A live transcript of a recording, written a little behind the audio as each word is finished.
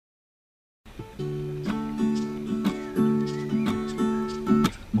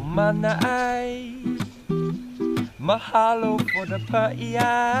manai, mahalo for the pa'i.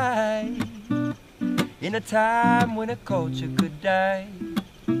 In a time when a culture could die,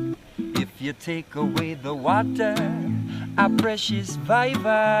 if you take away the water, our precious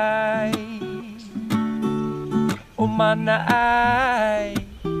vai-vai. Oh manai,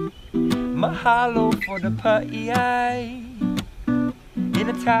 mahalo for the pa'i. In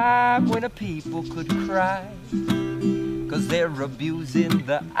a time when a people could cry, 'cause they're abusing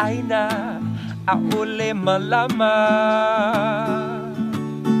the aina, aole malama.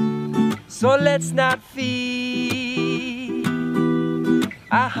 So let's not feed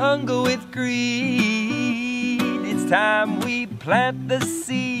our hunger with greed. It's time we plant the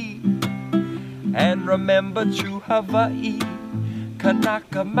seed and remember true Hawaii,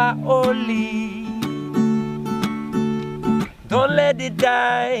 Kanaka Maoli. Don't let it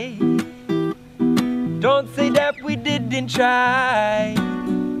die. Don't say that we didn't try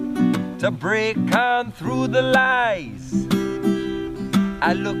to break on through the lies.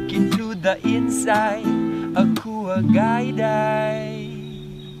 I look into the inside, a kua gaidai.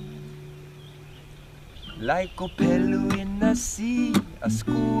 Like Opelu in the sea, a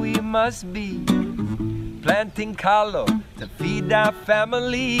skui must be. Planting kalo to feed our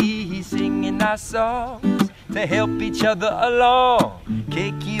family, singing our songs to help each other along.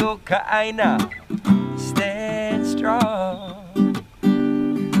 Kekio ka'aina, stand strong.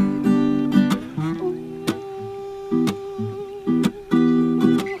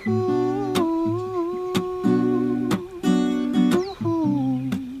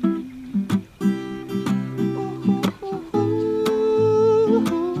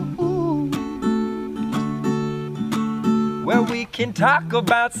 Well, we can talk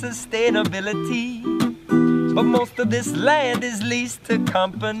about sustainability, but most of this land is leased to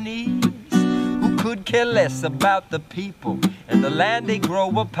companies who could care less about the people, and the land they grow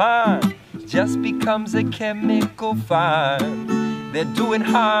upon just becomes a chemical farm. They're doing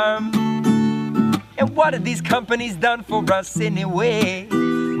harm. And what have these companies done for us anyway?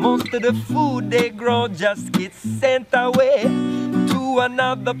 Most of the food they grow just gets sent away to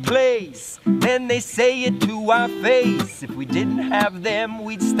another place. Then they say it to our face. If we didn't have them,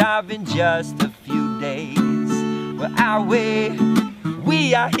 we'd starve in just a few days. Well, our way,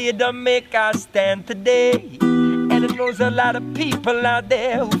 we are here to make our stand today. And I know there's a lot of people out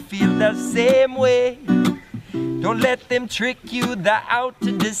there who feel the same way. Don't let them trick you, they're out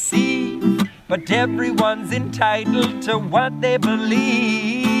to deceive. But everyone's entitled to what they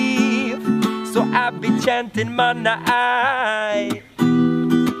believe. So I'll be chanting manai,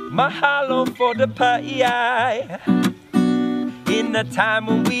 mahalo for the pa'i. In a time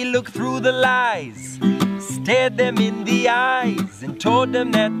when we look through the lies, stared them in the eyes and told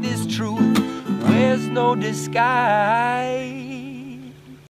them that this truth wears no disguise.